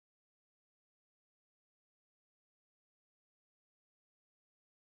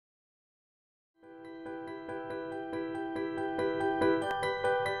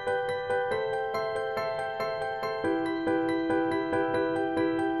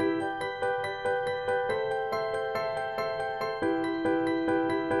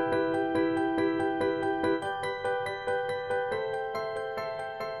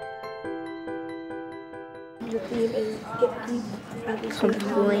the theme is keep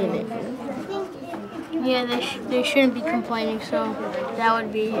Complaining. Yeah, they shouldn't be complaining, so that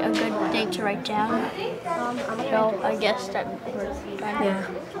would be a good thing to write down. So I guess that Yeah.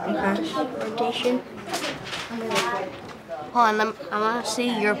 Okay. rotation. Hold on, I want to see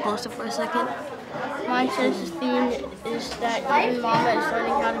your poster for a second. Mine says the theme is that even Mama is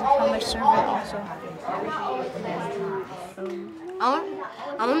learning how to become a servant also.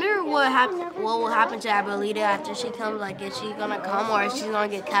 I wonder what will happen to Abuelita after she comes. Like, is she gonna come or is she gonna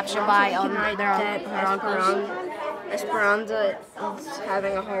get captured by her uncles? Esperanza is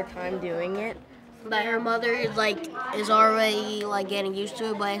having a hard time doing it. But her mother is already like getting used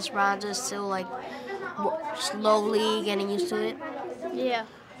to it, but Esperanza is still like slowly getting used to it. Yeah.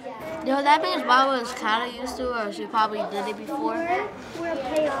 No, that means Mama was kind of used to it, or she probably did it before.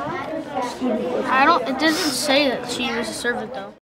 It doesn't say that she was a servant though.